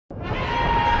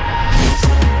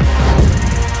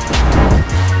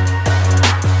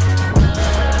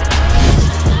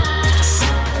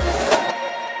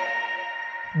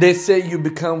They say you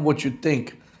become what you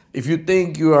think. If you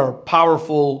think you are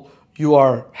powerful, you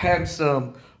are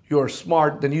handsome, you're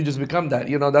smart, then you just become that.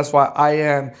 That's why I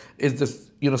am is this,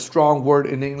 strong word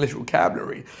in the English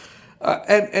vocabulary.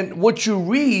 And what you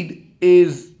read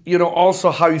is,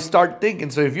 also how you start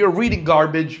thinking. So if you're reading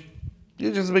garbage,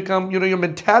 you just become, your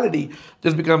mentality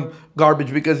just become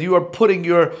garbage because you are putting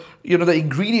your, the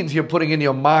ingredients you're putting in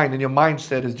your mind and your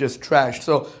mindset is just trash.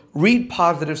 So read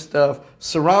positive stuff,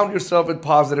 surround yourself with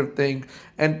positive things,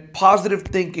 and positive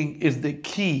thinking is the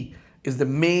key, is the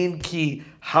main key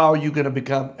how you're going to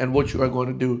become and what you are going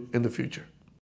to do in the future.